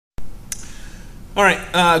All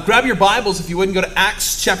right, grab your Bibles if you would and go to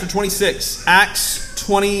Acts chapter 26. Acts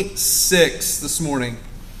 26 this morning.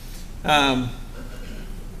 When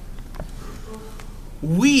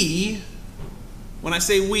I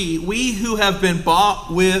say we who have been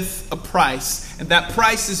bought with a price, and that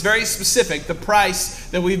price is very specific. The price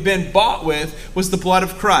that we've been bought with was the blood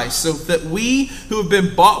of Christ. So that we who have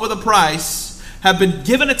been bought with a price have been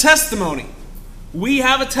given a testimony. We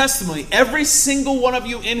have a testimony. Every single one of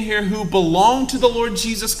you in here who belong to the Lord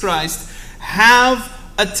Jesus Christ have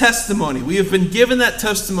a testimony. We have been given that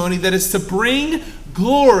testimony that is to bring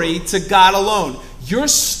glory to God alone. Your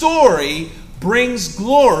story brings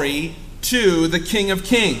glory to the King of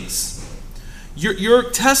Kings. Your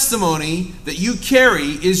testimony that you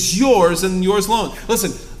carry is yours and yours alone.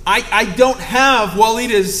 Listen, I don't have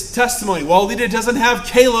Walita's testimony. Walita doesn't have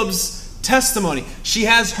Caleb's testimony. She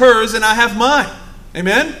has hers and I have mine.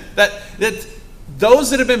 Amen? That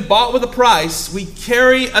those that have been bought with a price, we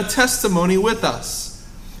carry a testimony with us.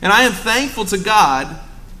 And I am thankful to God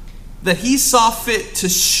that He saw fit to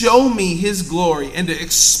show me His glory and to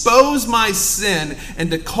expose my sin and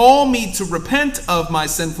to call me to repent of my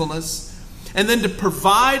sinfulness and then to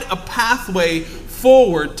provide a pathway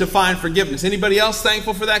forward to find forgiveness. Anybody else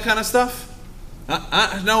thankful for that kind of stuff?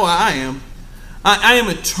 No, I am. I am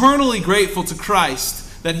eternally grateful to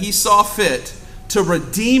Christ that He saw fit to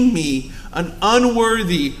redeem me, an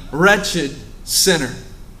unworthy, wretched sinner.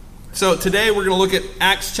 So today we're going to look at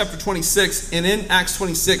Acts chapter 26, and in Acts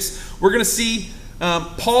 26 we're going to see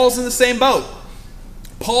Paul's in the same boat.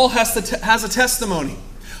 Paul has a testimony.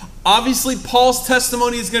 Obviously, Paul's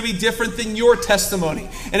testimony is going to be different than your testimony.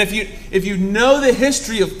 And if you know the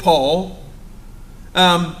history of Paul,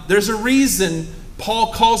 there's a reason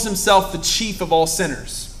Paul calls himself the chief of all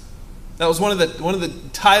sinners. That was one of the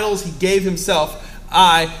titles he gave himself.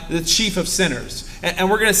 The chief of sinners. And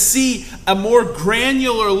we're going to see a more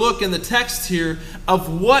granular look in the text here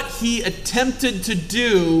of what he attempted to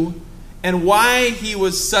do and why he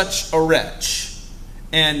was such a wretch.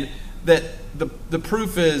 And that the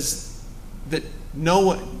proof is that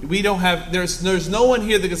there's no one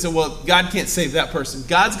here that can say, well, God can't save that person.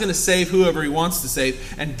 God's going to save whoever He wants to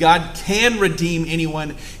save, and God can redeem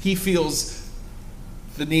anyone He feels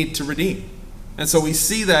the need to redeem. And so we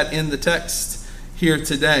see that in the text here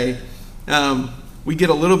today. We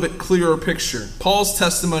get a little bit clearer picture. Paul's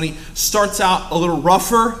testimony starts out a little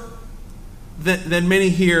rougher than many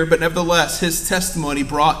here, but nevertheless, his testimony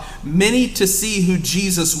brought many to see who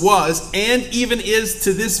Jesus was and even is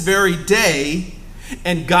to this very day,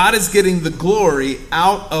 and God is getting the glory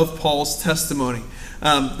out of Paul's testimony.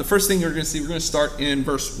 The first thing we're going to see, we're going to start in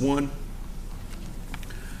verse 1.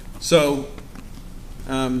 So,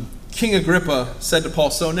 King Agrippa said to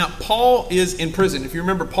Paul, so now Paul is in prison. If you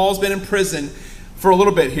remember, Paul's been in prison for a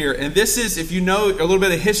little bit here. And this is, if you know a little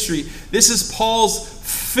bit of history, this is Paul's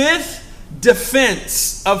fifth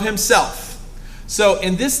defense of himself. So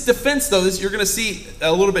in this defense, though, you're going to see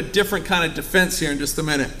a little bit different kind of defense here in just a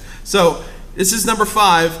minute. So this is number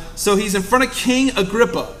 5. So he's in front of King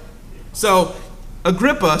Agrippa. So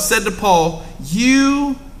Agrippa said to Paul,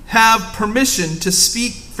 you have permission to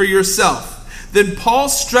speak for yourself. Then Paul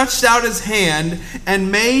stretched out his hand and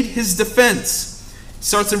made his defense.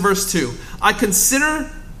 Starts in verse 2. I consider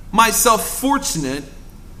myself fortunate,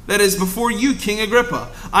 that is, before you, King Agrippa.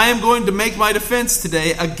 I am going to make my defense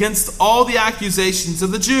today against all the accusations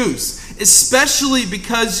of the Jews, especially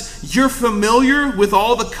because you're familiar with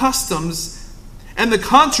all the customs and the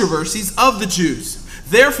controversies of the Jews.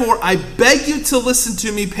 Therefore, I beg you to listen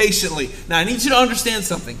to me patiently. Now, I need you to understand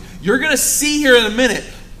something. You're going to see here in a minute,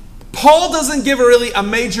 Paul doesn't give really a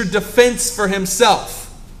major defense for himself.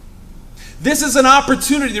 This is an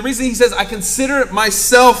opportunity. The reason he says, I consider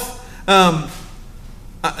myself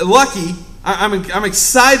lucky, I'm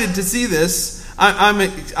excited to see this,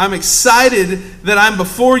 I'm excited that I'm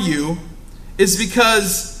before you, is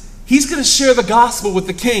because he's going to share the gospel with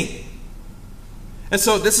the king. And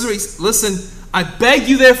so this is where he's, listen, I beg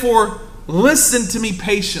you therefore, listen to me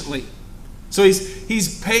patiently. So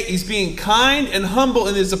he's being kind and humble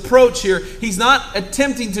in his approach here. He's not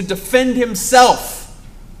attempting to defend himself.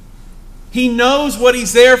 He knows what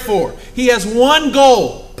he's there for. He has one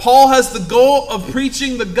goal. Paul has the goal of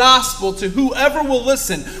preaching the gospel to whoever will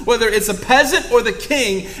listen, whether it's a peasant or the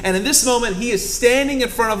king. And in this moment, he is standing in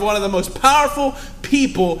front of one of the most powerful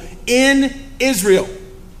people in Israel.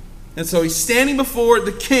 And so he's standing before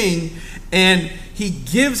the king, and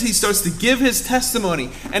he starts to give his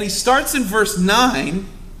testimony. And he starts in verse 9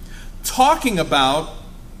 talking about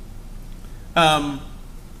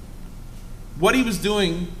what he was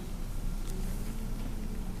doing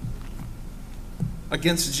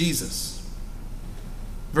against Jesus.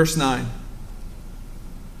 Verse 9.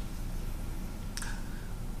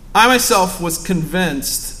 I myself was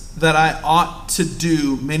convinced that I ought to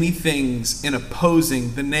do many things in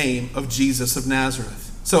opposing the name of Jesus of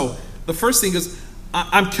Nazareth. So the first thing is,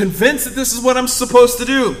 I'm convinced that this is what I'm supposed to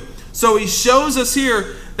do. So he shows us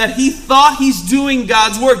here that he thought he's doing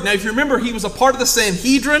God's work. Now, if you remember, he was a part of the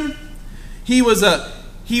Sanhedrin. He was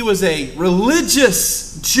a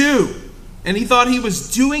religious Jew, and he thought he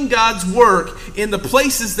was doing God's work in the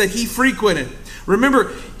places that he frequented.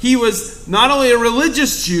 Remember, he was not only a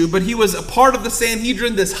religious Jew, but he was a part of the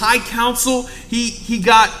Sanhedrin, this high council. He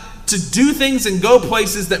got to do things and go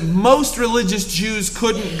places that most religious Jews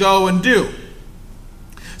couldn't go and do.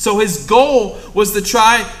 So his goal was to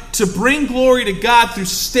try to bring glory to God through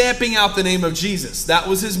stamping out the name of Jesus. That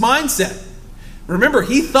was his mindset. Remember,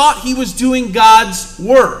 he thought he was doing God's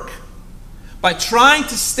work. By trying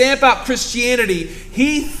to stamp out Christianity,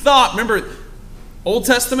 he thought, remember, Old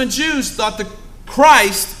Testament Jews thought that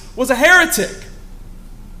Christ was a heretic.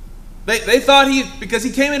 They thought because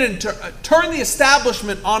he came in and turned the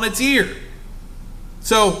establishment on its ear.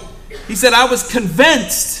 So he said, I was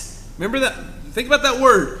convinced. Remember that? Think about that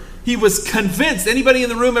word. He was convinced. Anybody in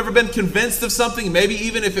the room ever been convinced of something, maybe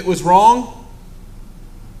even if it was wrong?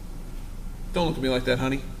 Don't look at me like that,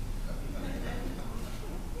 honey.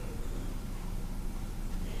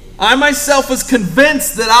 I myself was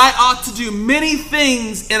convinced that I ought to do many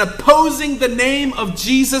things in opposing the name of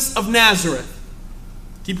Jesus of Nazareth.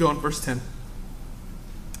 Keep going, verse 10.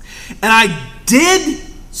 And I did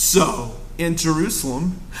so in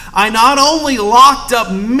Jerusalem. I not only locked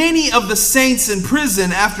up many of the saints in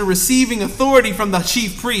prison after receiving authority from the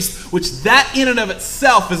chief priest, which that in and of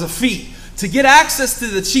itself is a feat. To get access to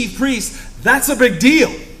the chief priest, that's a big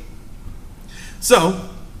deal. So,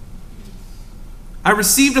 I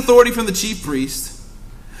received authority from the chief priest,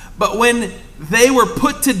 but when they were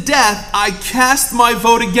put to death, I cast my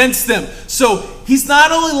vote against them. So he's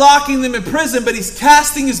not only locking them in prison, but he's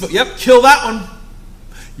casting his vote. Yep, kill that one.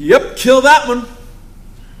 Yep, kill that one.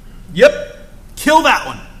 Yep, kill that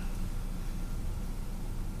one.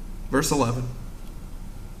 Verse 11.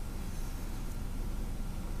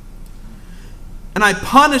 And I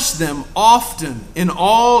punished them often in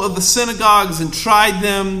all of the synagogues and tried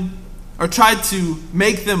to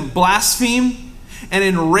make them blaspheme. And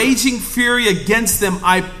in raging fury against them,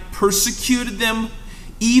 I persecuted them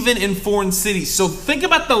even in foreign cities. So think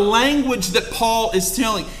about the language that Paul is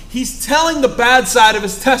telling. He's telling the bad side of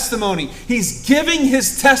his testimony. He's giving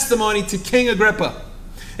his testimony to King Agrippa.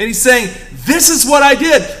 And he's saying, this is what I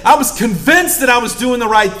did. I was convinced that I was doing the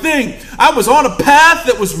right thing. I was on a path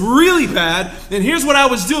that was really bad. And here's what I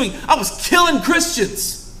was doing. I was killing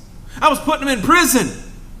Christians. I was putting them in prison.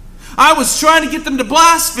 I was trying to get them to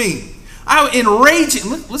blaspheme.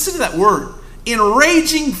 Listen to that word.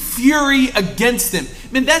 Enraging fury against them.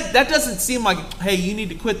 I mean, that doesn't seem like, hey, you need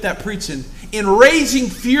to quit that preaching. Enraging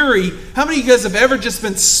fury. How many of you guys have ever just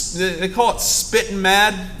been, they call it spitting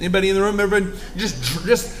mad? Anybody in the room ever been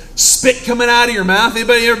just spit coming out of your mouth?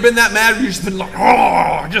 Anybody ever been that mad? You've just been like,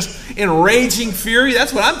 oh, just enraging fury?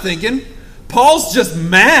 That's what I'm thinking. Paul's just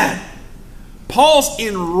mad. Paul's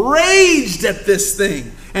enraged at this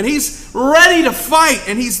thing. And he's ready to fight.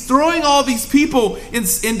 And he's throwing all these people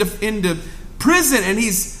into prison. And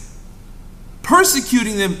he's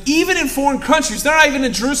persecuting them even in foreign countries. They're not even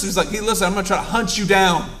in Jerusalem. He's like, hey, listen, I'm going to try to hunt you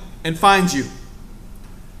down and find you.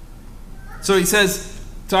 So he says,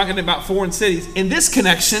 talking about foreign cities. In this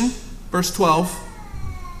connection, verse 12.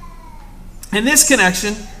 In this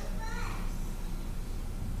connection,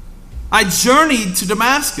 I journeyed to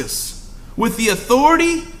Damascus with the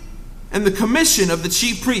authority and the commission of the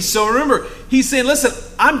chief priest. So remember, he's saying, listen,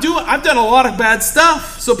 I've done a lot of bad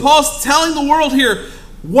stuff. So Paul's telling the world here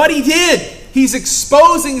what he did. He's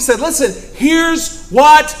exposing, he said, listen, here's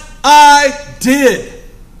what I did.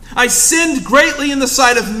 I sinned greatly in the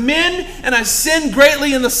sight of men, and I sinned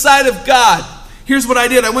greatly in the sight of God. Here's what I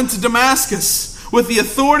did. I went to Damascus with the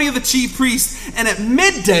authority of the chief priest, and at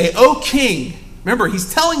midday, O king, remember,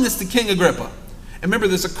 he's telling this to King Agrippa. And remember,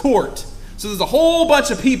 there's a court. So there's a whole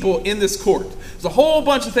bunch of people in this court. There's a whole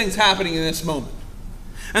bunch of things happening in this moment.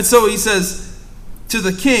 And so he says to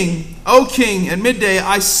the king, O king, at midday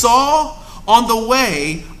I saw on the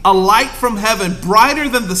way a light from heaven, brighter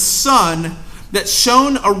than the sun, that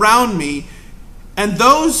shone around me and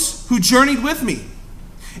those who journeyed with me.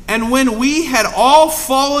 And when we had all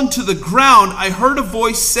fallen to the ground, I heard a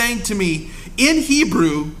voice saying to me in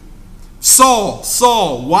Hebrew, Saul,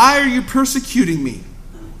 Saul, why are you persecuting me?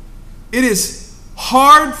 It is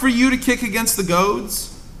hard for you to kick against the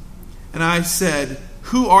goads. And I said,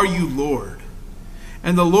 who are you, Lord?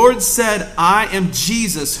 And the Lord said, I am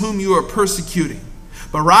Jesus whom you are persecuting.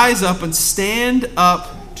 But rise up and stand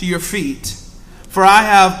up to your feet, for I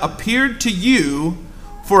have appeared to you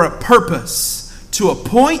for a purpose, to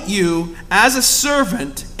appoint you as a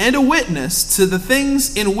servant and a witness to the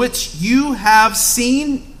things in which you have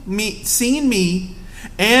seen me,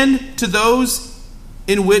 and to those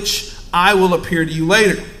in which I will appear to you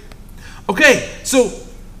later. Okay, so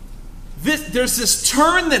there's this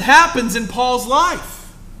turn that happens in Paul's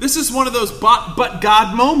life. This is one of those but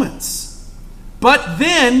God moments. But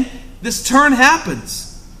then this turn happens.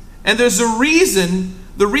 And there's a reason,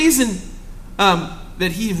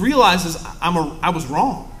 that he realizes I was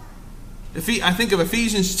wrong. I think of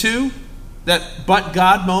Ephesians 2, that but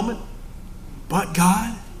God moment. But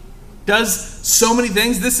God does so many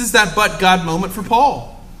things. This is that but God moment for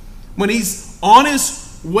Paul. When he's on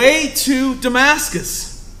his way to Damascus,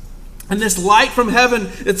 and this light from heaven,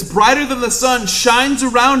 it's brighter than the sun, shines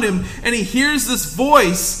around him, and he hears this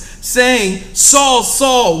voice saying, Saul,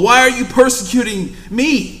 Saul, why are you persecuting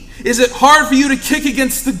me? Is it hard for you to kick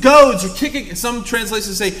against the goads, or some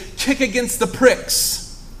translations say, kick against the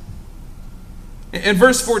pricks? In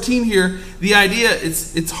verse 14 here, the idea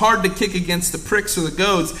is it's hard to kick against the pricks or the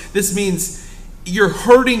goads. This means you're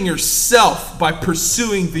hurting yourself by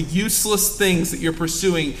pursuing the useless things that you're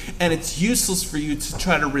pursuing, and it's useless for you to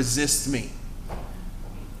try to resist me.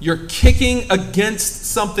 You're kicking against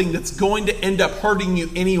something that's going to end up hurting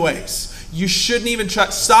you anyways. You shouldn't even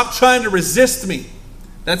stop trying to resist me.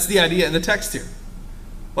 That's the idea in the text here.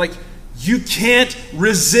 Like, you can't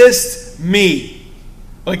resist me.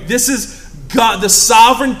 Like, this is God, the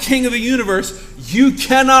sovereign King of the universe. You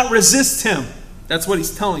cannot resist him. That's what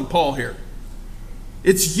he's telling Paul here.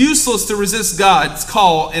 It's useless to resist God's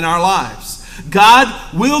call in our lives.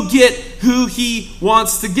 God will get who he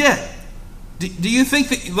wants to get. Do you think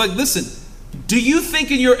that, listen, do you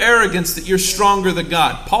think in your arrogance that you're stronger than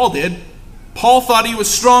God? Paul did. Paul thought he was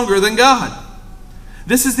stronger than God.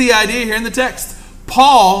 This is the idea here in the text.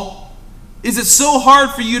 Paul, is it so hard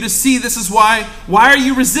for you to see this is why are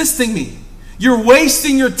you resisting me? You're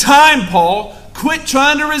wasting your time, Paul. Quit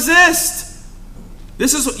trying to resist.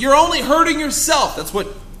 You're only hurting yourself. That's what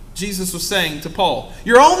Jesus was saying to Paul.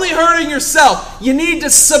 You're only hurting yourself. You need to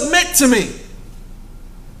submit to me.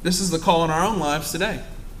 This is the call in our own lives today.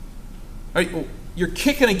 You're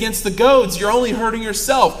kicking against the goads. You're only hurting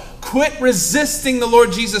yourself. Quit resisting the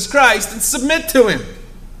Lord Jesus Christ and submit to him.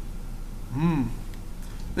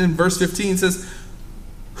 Then verse 15 says,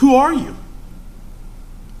 who are you?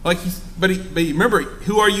 But remember,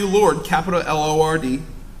 who are you, Lord? Capital L-O-R-D.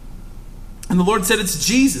 And the Lord said, it's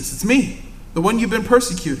Jesus. It's me, the one you've been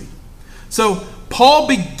persecuting. So Paul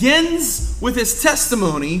begins with his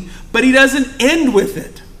testimony, but he doesn't end with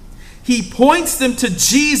it. He points them to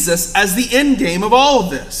Jesus as the end game of all of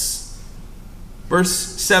this. Verse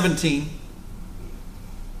 16.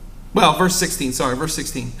 Verse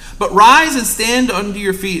 16. But rise and stand unto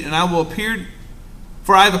your feet, and I will appear,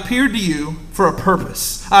 for I have appeared to you for a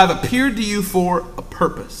purpose. I have appeared to you for a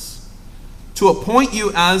purpose, to appoint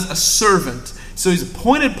you as a servant. So he's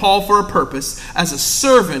appointed Paul for a purpose, as a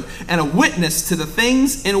servant and a witness to the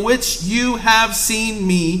things in which you have seen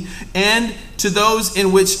me, and to those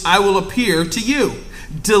in which I will appear to you,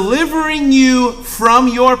 delivering you from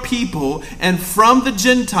your people and from the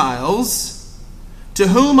Gentiles, to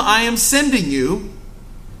whom I am sending you,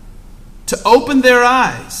 to open their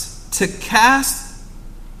eyes, to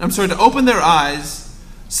open their eyes,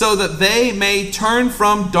 so that they may turn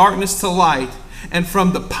from darkness to light, and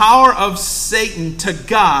from the power of Satan to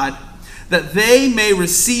God, that they may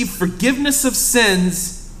receive forgiveness of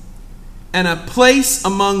sins and a place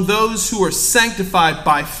among those who are sanctified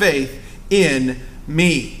by faith in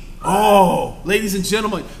me. Oh, ladies and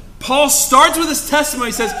gentlemen, Paul starts with his testimony.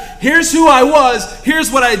 He says, here's who I was, here's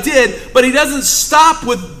what I did, but he doesn't stop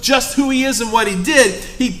with just who he is and what he did.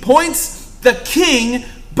 He points the king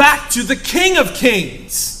back to the King of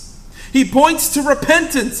Kings. He points to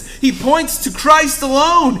repentance. He points to Christ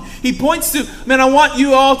alone. He points to,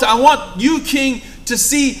 I want you, King, to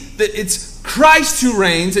see that it's Christ who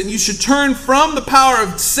reigns, and you should turn from the power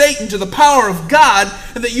of Satan to the power of God,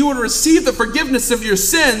 and that you would receive the forgiveness of your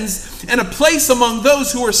sins and a place among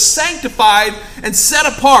those who are sanctified and set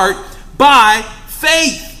apart by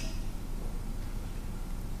faith.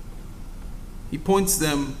 He points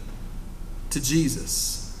them to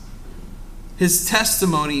Jesus. His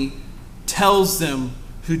testimony tells them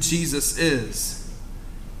who Jesus is.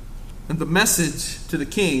 And the message to the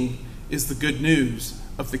king is the good news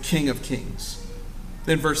of the King of Kings.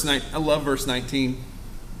 Then verse 9, I love verse 19.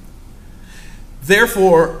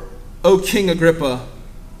 Therefore, O King Agrippa,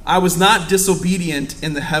 I was not disobedient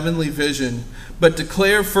in the heavenly vision, but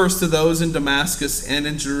declare first to those in Damascus and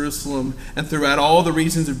in Jerusalem and throughout all the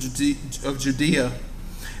regions of Judea,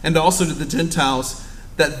 and also to the Gentiles,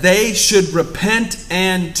 that they should repent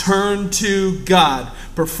and turn to God,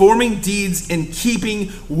 performing deeds in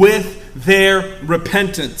keeping with their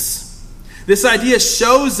repentance. This idea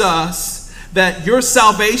shows us that your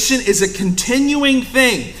salvation is a continuing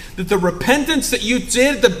thing. That the repentance that you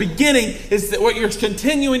did at the beginning is that what you're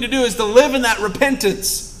continuing to do is to live in that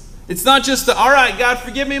repentance. It's not just all right, God,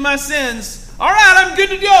 forgive me my sins. All right, I'm good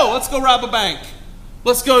to go. Let's go rob a bank.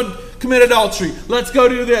 Let's go commit adultery. Let's go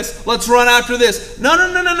do this. Let's run after this.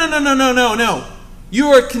 No. You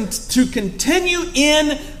are to continue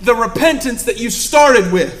in the repentance that you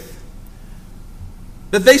started with.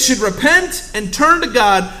 That they should repent and turn to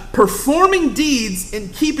God, performing deeds in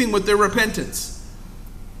keeping with their repentance.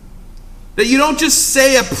 That you don't just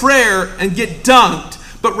say a prayer and get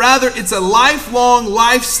dunked, but rather it's a lifelong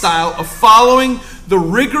lifestyle of following the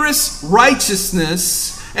rigorous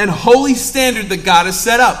righteousness and holy standard that God has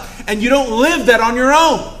set up. And you don't live that on your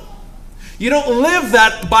own. You don't live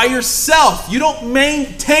that by yourself. You don't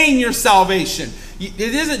maintain your salvation. It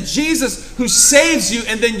isn't Jesus who saves you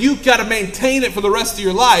and then you've got to maintain it for the rest of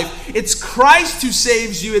your life. It's Christ who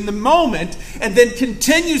saves you in the moment and then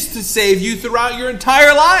continues to save you throughout your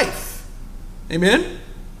entire life. Amen?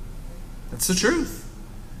 That's the truth.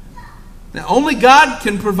 Now, only God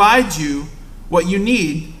can provide you what you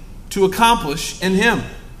need to accomplish in Him.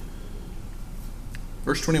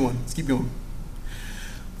 Verse 21. Let's keep going.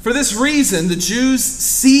 For this reason, the Jews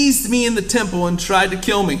seized me in the temple and tried to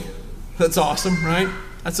kill me. That's awesome, right?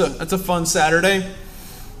 That's a fun Saturday.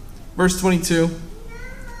 Verse 22.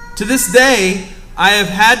 To this day, I have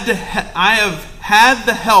had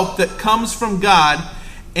the help that comes from God,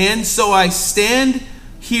 and so I stand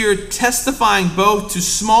here testifying both to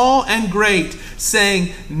small and great,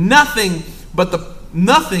 saying nothing but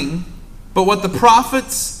what the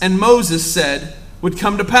prophets and Moses said would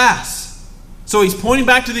come to pass. So he's pointing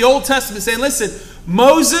back to the Old Testament, saying, listen,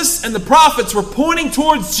 Moses and the prophets were pointing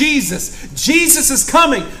towards Jesus. Jesus is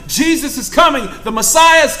coming. Jesus is coming. The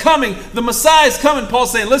Messiah is coming. The Messiah is coming.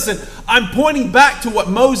 Paul's saying, listen, I'm pointing back to what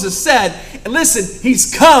Moses said. And listen,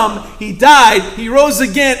 he's come, he died, he rose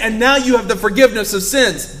again, and now you have the forgiveness of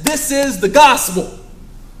sins. This is the gospel.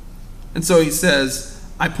 And so he says,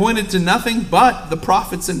 I pointed to nothing but the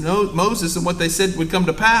prophets and Moses and what they said would come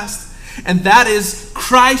to pass. And that is,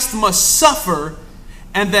 Christ must suffer,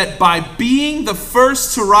 and that by being the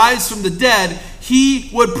first to rise from the dead, he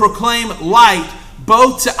would proclaim light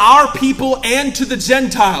both to our people and to the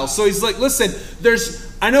Gentiles. So he's like, listen,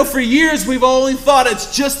 I know for years we've only thought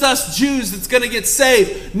it's just us Jews that's going to get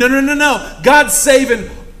saved. No. God's saving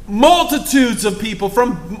multitudes of people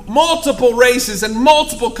from multiple races and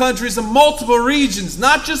multiple countries and multiple regions.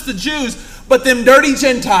 Not just the Jews, but them dirty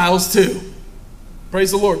Gentiles too.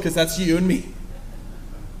 Praise the Lord, because that's you and me.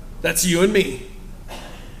 That's you and me.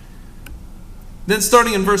 Then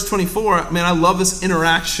starting in verse 24, man, I love this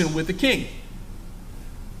interaction with the king.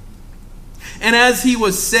 And as he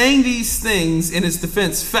was saying these things in his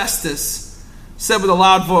defense, Festus said with a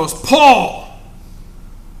loud voice, Paul,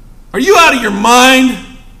 are you out of your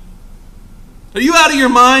mind? Are you out of your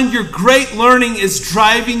mind? Your great learning is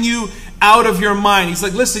driving you out of your mind. He's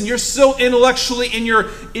like, listen, you're so intellectually in your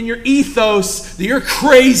ethos that you're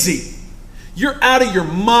crazy. You're out of your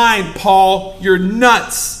mind, Paul. You're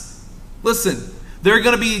nuts. Listen, there are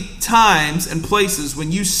going to be times and places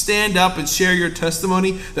when you stand up and share your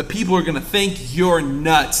testimony that people are going to think you're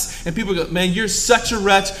nuts. And people go, man, you're such a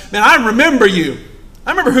wretch. Man, I remember you.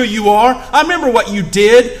 I remember who you are. I remember what you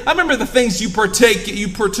did. I remember the things you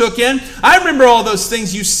partook in. I remember all those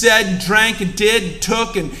things you said and drank and did and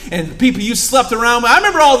took and the people you slept around with. I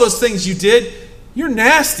remember all those things you did. You're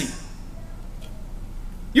nasty.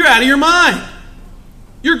 You're out of your mind.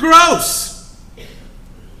 You're gross.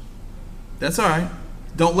 That's all right.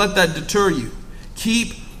 Don't let that deter you.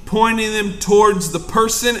 Keep pointing them towards the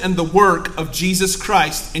person and the work of Jesus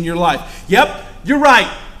Christ in your life. Yep, you're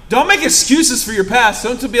right. Don't make excuses for your past.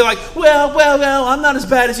 Don't be like, well, I'm not as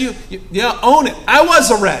bad as you. Yeah, own it. I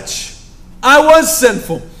was a wretch. I was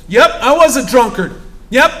sinful. Yep, I was a drunkard.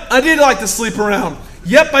 Yep, I did like to sleep around.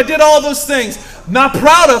 Yep, I did all those things. Not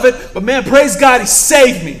proud of it, but man, praise God, He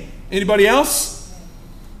saved me. Anybody else?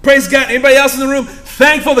 Praise God. Anybody else in the room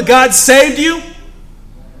thankful that God saved you?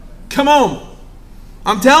 Come on.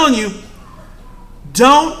 I'm telling you,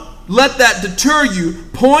 don't let that deter you.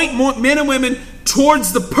 Point men and women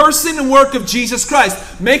towards the person and work of Jesus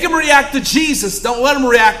Christ. Make them react to Jesus. Don't let them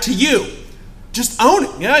react to you. Just own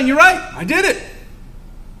it. Yeah, you're right. I did it.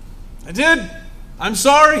 I did. I'm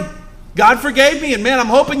sorry. God forgave me, and man, I'm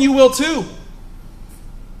hoping you will too.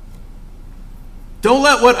 Don't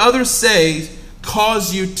let what others say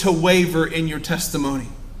cause you to waver in your testimony.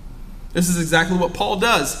 This is exactly what Paul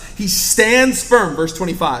does. He stands firm. Verse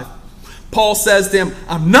 25. Paul says to him,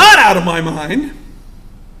 I'm not out of my mind.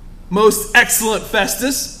 Most excellent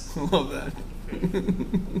Festus. I love that.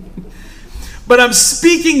 But I'm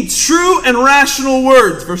speaking true and rational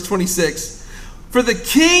words. Verse 26. For the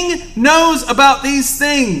king knows about these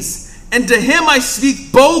things, and to him I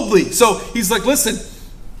speak boldly. So he's like, listen,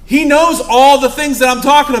 he knows all the things that I'm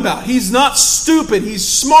talking about. He's not stupid. He's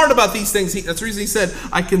smart about these things. That's the reason he said,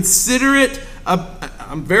 I consider it,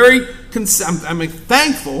 I'm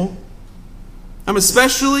thankful. I'm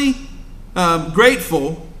especially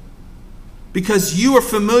grateful because you are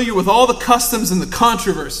familiar with all the customs and the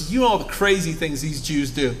controversies. You know all the crazy things these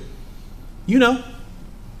Jews do. You know.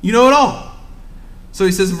 You know it all. So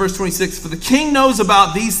he says in verse 26, for the king knows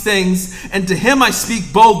about these things, and to him I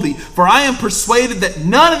speak boldly. For I am persuaded that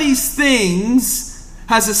none of these things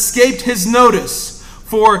has escaped his notice.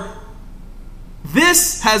 For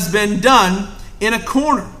this has been done in a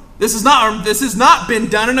corner. This has not been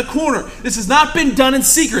done in a corner. This has not been done in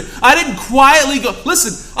secret. I didn't quietly go,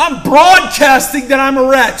 listen, I'm broadcasting that I'm a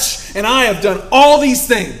wretch, and I have done all these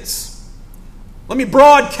things. Let me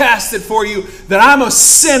broadcast it for you that I'm a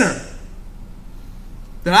sinner.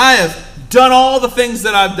 That I have done all the things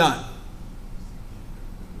that I've done.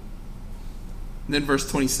 And then verse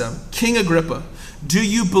 27. King Agrippa, do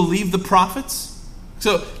you believe the prophets?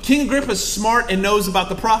 So King Agrippa is smart and knows about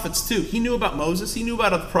the prophets too. He knew about Moses. He knew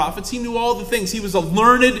about the prophets. He knew all the things. He was a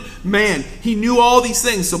learned man. He knew all these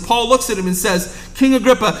things. So Paul looks at him and says, King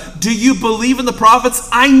Agrippa, do you believe in the prophets?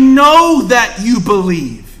 I know that you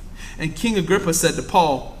believe. And King Agrippa said to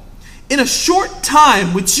Paul, in a short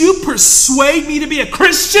time, would you persuade me to be a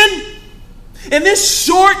Christian? In this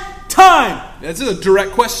short time. That's a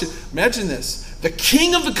direct question. Imagine this. The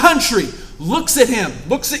king of the country looks at him,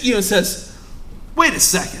 looks at you and says, wait a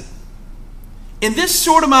second. In this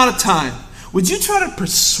short amount of time, would you try to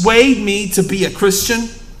persuade me to be a Christian?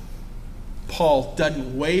 Paul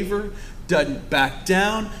doesn't waver, doesn't back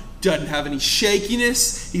down, doesn't have any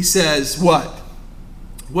shakiness. He says, what?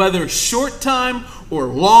 Whether short time or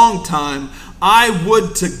long time, I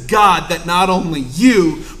would to God that not only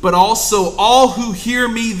you, but also all who hear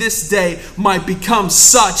me this day might become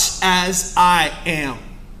such as I am.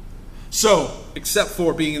 So, except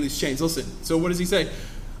for being in these chains. Listen, so what does he say?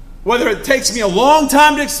 Whether it takes me a long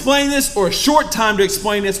time to explain this or a short time to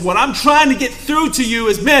explain this, what I'm trying to get through to you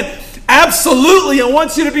is, man, absolutely, I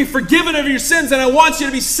want you to be forgiven of your sins, and I want you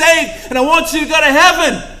to be saved, and I want you to go to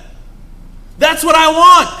heaven. That's what I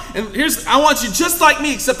want. And I want you just like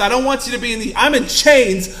me, except I don't want you to be I'm in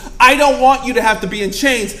chains. I don't want you to have to be in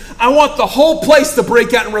chains. I want the whole place to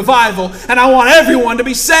break out in revival, and I want everyone to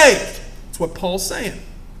be saved. That's what Paul's saying.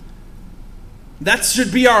 That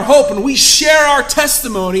should be our hope, and we share our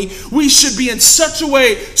testimony. We should be in such a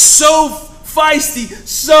way, so feisty,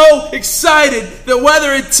 so excited, that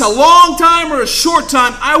whether it's a long time or a short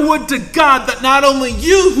time, I would to God that not only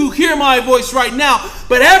you who hear my voice right now,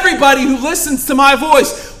 but everybody who listens to my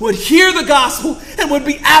voice would hear the gospel and would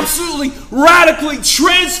be absolutely, radically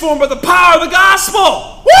transformed by the power of the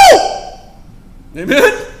gospel. Woo!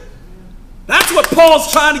 Amen? That's what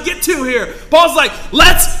Paul's trying to get to here. Paul's like,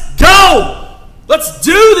 let's go! Let's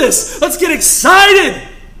do this. Let's get excited.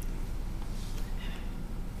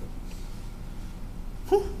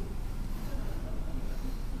 Whew.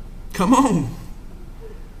 Come on.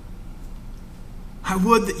 I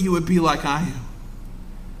would that you would be like I am.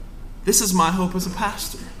 This is my hope as a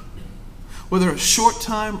pastor. Whether a short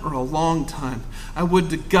time or a long time, I would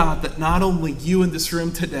to God that not only you in this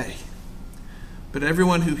room today, but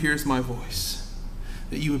everyone who hears my voice,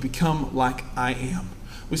 that you would become like I am.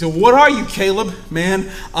 We say, what are you, Caleb? Man,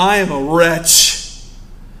 I am a wretch.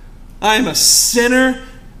 I am a sinner.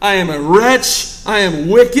 I am a wretch. I am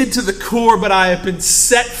wicked to the core, but I have been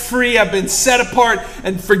set free. I've been set apart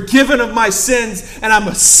and forgiven of my sins. And I'm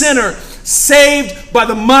a sinner, saved by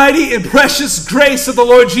the mighty and precious grace of the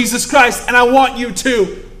Lord Jesus Christ. And I want you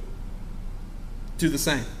to do the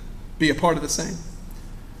same. Be a part of the same.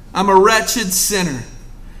 I'm a wretched sinner,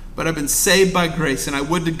 but I've been saved by grace. And I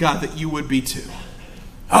would to God that you would be too.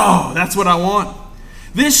 Oh, that's what I want.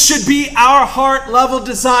 This should be our heart level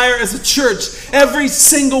desire as a church. Every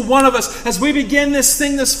single one of us, as we begin this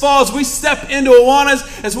thing this fall, as we step into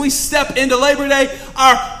Awanas, as we step into Labor Day,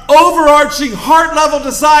 our overarching heart level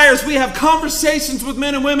desires, we have conversations with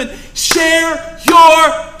men and women. Share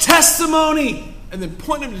your testimony and then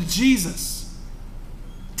point them to Jesus.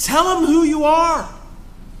 Tell them who you are.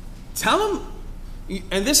 Tell them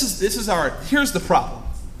And here's the problem.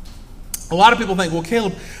 A lot of people think, well,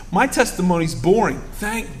 Caleb, my testimony's boring.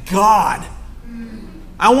 Thank God.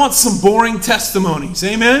 I want some boring testimonies.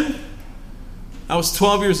 Amen? I was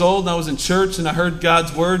 12 years old and I was in church and I heard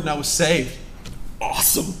God's word and I was saved.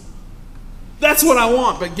 Awesome. That's what I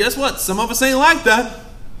want. But guess what? Some of us ain't like that.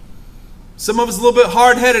 Some of us a little bit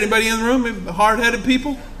hard-headed. Anybody in the room? Hard-headed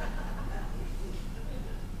people?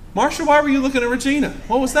 Marsha, why were you looking at Regina?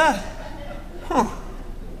 What was that?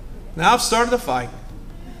 Now I've started a fight.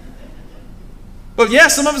 But yeah,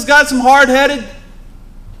 some of us got some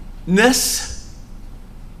hard-headedness.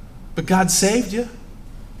 But God saved you.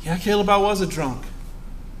 Yeah, Caleb, I was a drunk.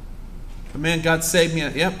 But man, God saved me.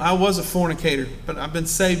 Yep, I was a fornicator. But I've been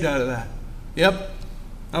saved out of that. Yep,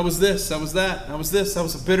 I was this, I was that, I was this. I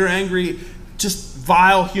was a bitter, angry, just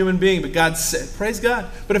vile human being. But God saved. Praise God.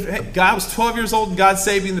 But if God was 12 years old and God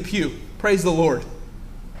saved me in the pew, praise the Lord.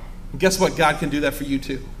 And guess what? God can do that for you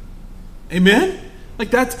too. Amen? Like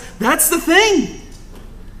that's the thing.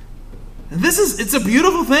 And it's a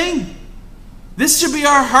beautiful thing. This should be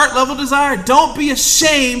our heart level desire. Don't be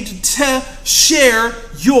ashamed to share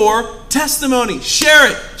your testimony. Share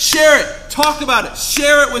it. Share it. Talk about it.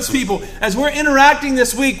 Share it with people. As we're interacting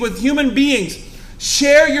this week with human beings,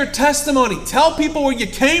 share your testimony. Tell people where you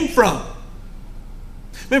came from.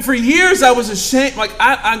 Man, for years I was ashamed.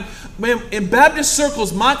 Man, in Baptist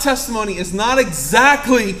circles, my testimony is not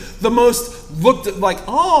exactly the most looked at like,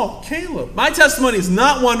 oh, Caleb. My testimony is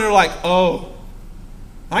not one they're like, oh.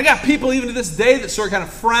 I got people even to this day that sort of kind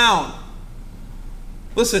of frown.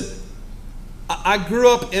 Listen, I grew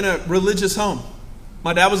up in a religious home.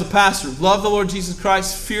 My dad was a pastor, loved the Lord Jesus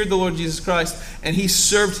Christ, feared the Lord Jesus Christ, and he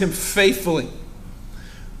served him faithfully.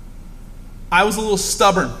 I was a little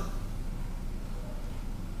stubborn.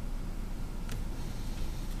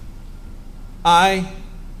 I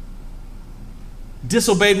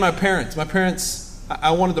disobeyed my parents.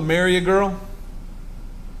 I wanted to marry a girl.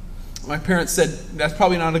 My parents said, that's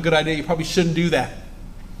probably not a good idea. You probably shouldn't do that.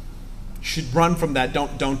 You should run from that.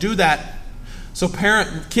 Don't do that. So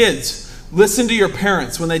kids, listen to your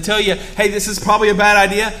parents. When they tell you, hey, this is probably a bad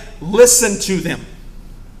idea, listen to them.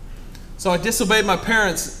 So I disobeyed my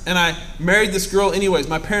parents and I married this girl anyways.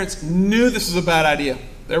 My parents knew this was a bad idea.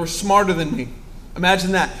 They were smarter than me.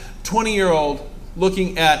 Imagine that. 20-year-old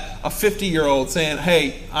looking at a 50-year-old saying,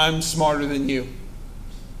 hey, I'm smarter than you.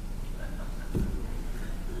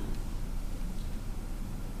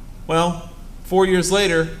 Well, 4 years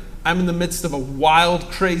later, I'm in the midst of a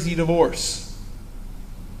wild, crazy divorce.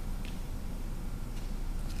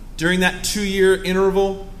 During that 2-year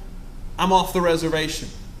interval, I'm off the reservation.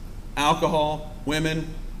 Alcohol,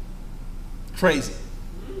 women, crazy.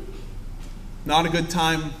 Not a good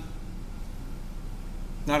time.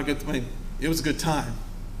 It was a good time.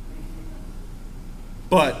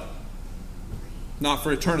 But not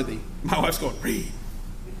for eternity. My wife's going, read.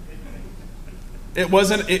 It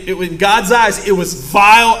wasn't, in God's eyes, it was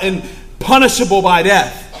vile and punishable by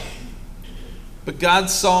death. But God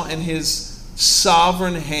saw in his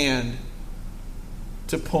sovereign hand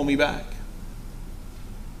to pull me back.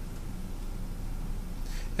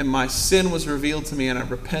 And my sin was revealed to me, and I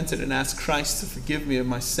repented and asked Christ to forgive me of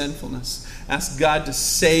my sinfulness. Asked God to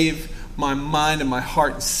save my mind and my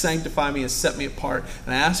heart and sanctify me and set me apart.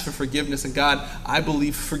 And I asked for forgiveness, and God, I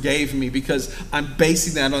believe, forgave me because I'm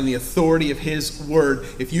basing that on the authority of his word.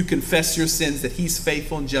 If you confess your sins, that he's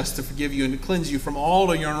faithful and just to forgive you and to cleanse you from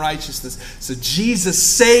all of your unrighteousness. So Jesus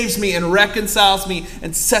saves me and reconciles me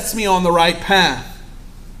and sets me on the right path.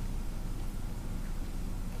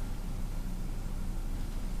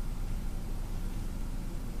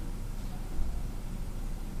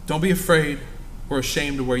 Don't be afraid or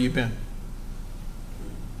ashamed of where you've been.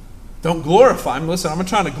 Don't glorify. Listen, I'm not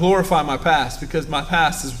trying to glorify my past because my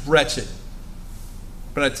past is wretched.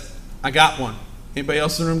 But I got one. Anybody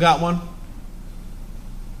else in the room got one?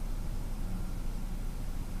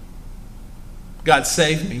 God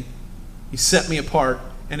saved me. He set me apart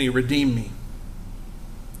and he redeemed me.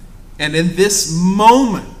 And in this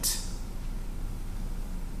moment,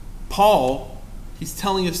 Paul, he's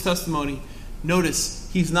telling his testimony. Notice,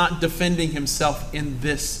 he's not defending himself in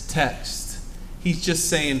this text. He's just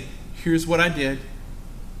saying, here's what I did.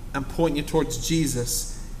 I'm pointing you towards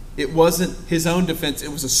Jesus. It wasn't his own defense.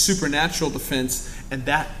 It was a supernatural defense. And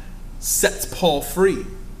that sets Paul free.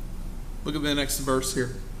 Look at the next verse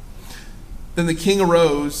here. Then the king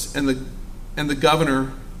arose, and the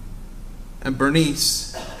governor, and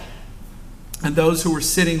Bernice, and those who were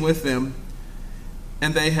sitting with them,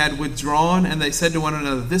 and they had withdrawn, and they said to one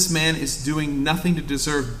another, this man is doing nothing to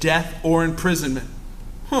deserve death or imprisonment.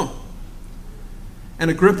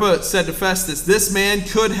 And Agrippa said to Festus, "This man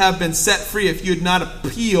could have been set free if you had not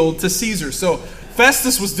appealed to Caesar." So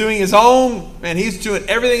Festus was doing his own, and he's doing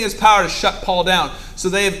everything in his power to shut Paul down. So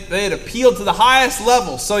they had appealed to the highest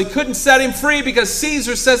level. So he couldn't set him free because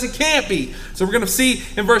Caesar says it can't be. So we're going to see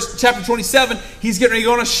in chapter 27, he's getting ready to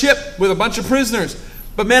go on a ship with a bunch of prisoners.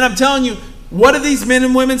 But man, I'm telling you, what do these men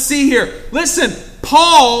and women see here? Listen,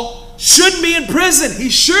 Paul shouldn't be in prison. He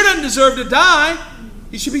sure doesn't deserve to die.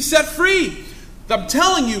 He should be set free. I'm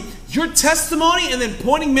telling you, your testimony and then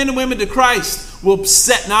pointing men and women to Christ will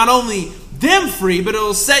set not only them free, but it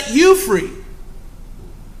will set you free.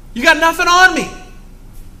 You got nothing on me.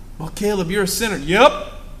 Well, Caleb, you're a sinner.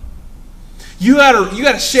 Yep. You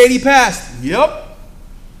got a shady past. Yep.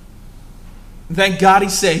 Thank God he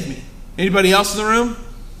saved me. Anybody else in the room?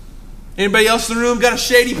 Anybody else in the room got a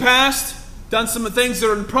shady past? Done some things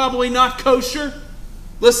that are probably not kosher?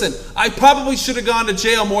 Listen, I probably should have gone to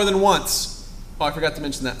jail more than once. Oh, I forgot to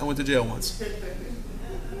mention that. I went to jail once.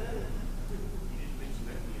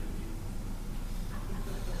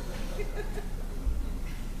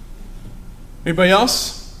 Anybody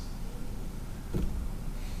else?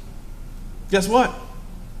 Guess what?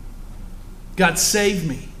 God saved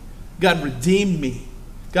me. God redeemed me.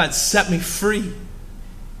 God set me free.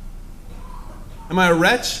 Am I a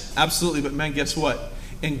wretch? Absolutely, but man, guess what?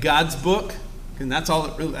 In God's book, and that's all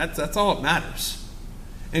that matters.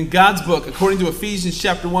 In God's book, according to Ephesians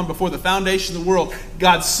chapter 1, before the foundation of the world,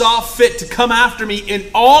 God saw fit to come after me in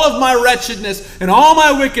all of my wretchedness and all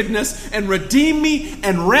my wickedness and redeem me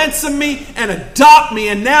and ransom me and adopt me,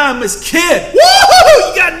 and now I'm his kid. Woo!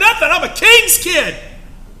 You got nothing. I'm a king's kid.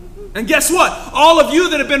 And guess what? All of you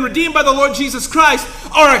that have been redeemed by the Lord Jesus Christ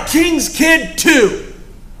are a king's kid too.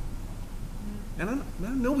 And I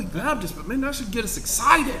know we Baptists, but man, that should get us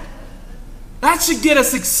excited. That should get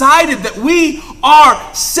us excited that we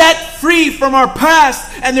are set free from our past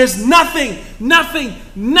and there's nothing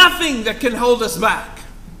that can hold us back.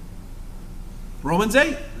 Romans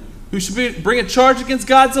 8. Who should bring a charge against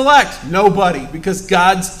God's elect? Nobody, because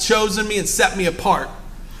God's chosen me and set me apart.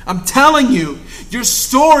 I'm telling you, your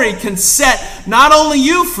story can set not only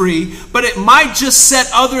you free, but it might just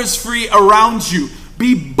set others free around you.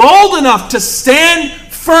 Be bold enough to stand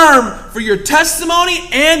firm for your testimony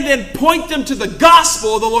and then point them to the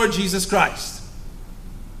gospel of the Lord Jesus Christ.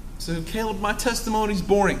 So, Caleb, my testimony's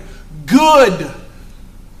boring. Good.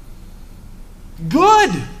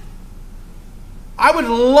 I would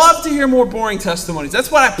love to hear more boring testimonies.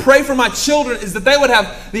 That's what I pray for my children, is that they would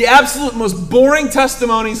have the absolute most boring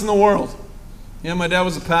testimonies in the world. Yeah, my dad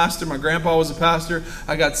was a pastor. My grandpa was a pastor.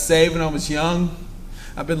 I got saved when I was young.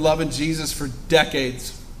 I've been loving Jesus for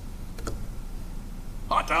decades.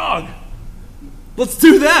 Hot dog. Let's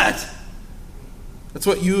do that. That's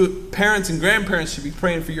what you parents and grandparents should be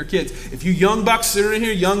praying for your kids. If you young bucks that are in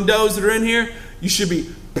here, young does that are in here, you should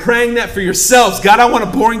be praying that for yourselves. God, I want a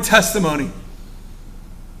boring testimony.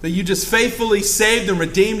 That you just faithfully saved and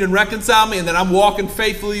redeemed and reconciled me, and that I'm walking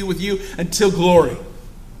faithfully with you until glory.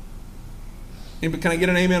 Anybody, can I get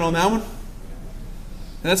an amen on that one?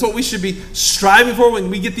 And that's what we should be striving for when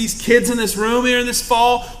we get these kids in this room here in this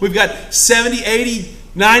fall. We've got 70, 80,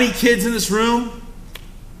 90 kids in this room.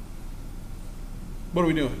 What are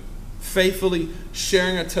we doing? Faithfully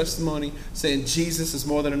sharing our testimony, saying Jesus is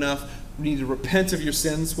more than enough. We need to repent of your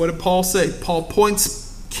sins. What did Paul say? Paul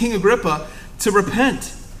points King Agrippa to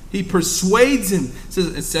repent. He persuades him,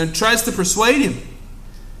 and tries to persuade him.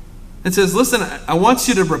 And says, listen, I want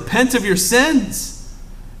you to repent of your sins.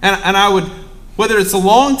 And I would, whether it's a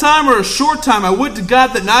long time or a short time, I would to God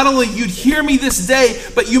that not only you'd hear me this day,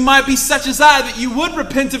 but you might be such as I, that you would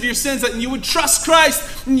repent of your sins, that you would trust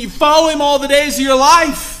Christ, and you follow him all the days of your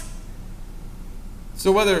life.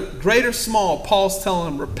 So whether great or small, Paul's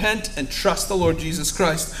telling them, repent and trust the Lord Jesus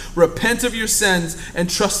Christ. Repent of your sins and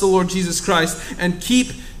trust the Lord Jesus Christ. And keep,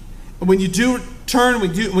 when you do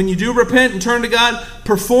repent and turn to God,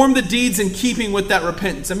 perform the deeds in keeping with that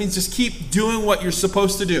repentance. That means just keep doing what you're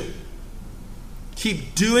supposed to do.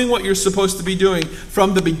 Keep doing what you're supposed to be doing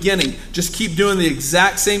from the beginning. Just keep doing the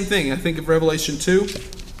exact same thing. I think of Revelation 2.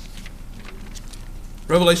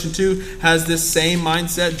 Revelation 2 has this same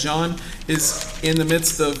mindset. John is in the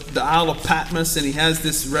midst of the Isle of Patmos, and he has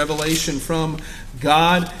this revelation from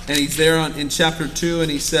God. And he's there in chapter 2,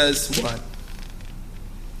 and he says what?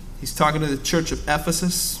 He's talking to the church of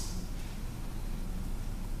Ephesus.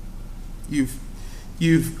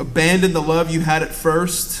 You've abandoned the love you had at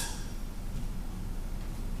first.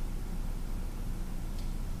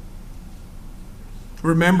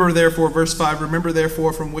 Remember therefore, verse 5, remember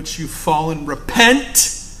therefore from which you've fallen,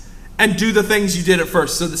 repent and do the things you did at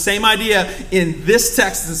first. So the same idea in this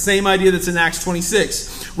text is the same idea that's in Acts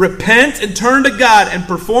 26. Repent and turn to God and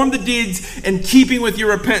perform the deeds in keeping with your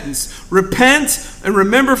repentance. Repent and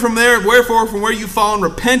remember from there, wherefore, from where you've fallen,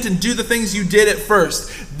 repent and do the things you did at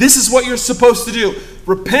first. This is what you're supposed to do.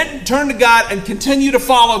 Repent and turn to God and continue to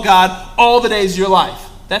follow God all the days of your life.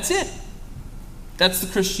 That's it. That's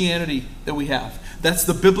the Christianity that we have. That's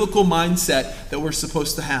the biblical mindset that we're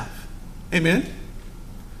supposed to have. Amen?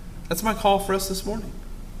 That's my call for us this morning.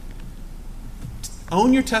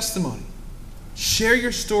 Own your testimony. Share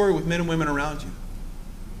your story with men and women around you.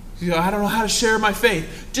 You go, I don't know how to share my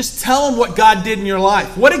faith. Just tell them what God did in your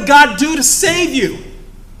life. What did God do to save you?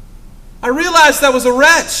 I realized I was a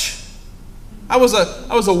wretch. I was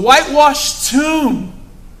a whitewashed tomb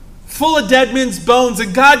full of dead men's bones,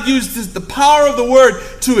 and God used the power of the Word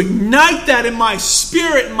to ignite that in my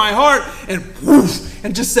spirit and my heart, and woof,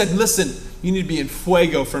 and just said, listen, you need to be in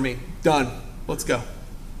fuego for me. Done. Let's go.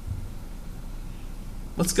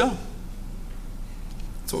 Let's go.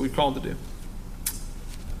 That's what we're called to do.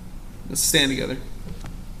 Let's stand together.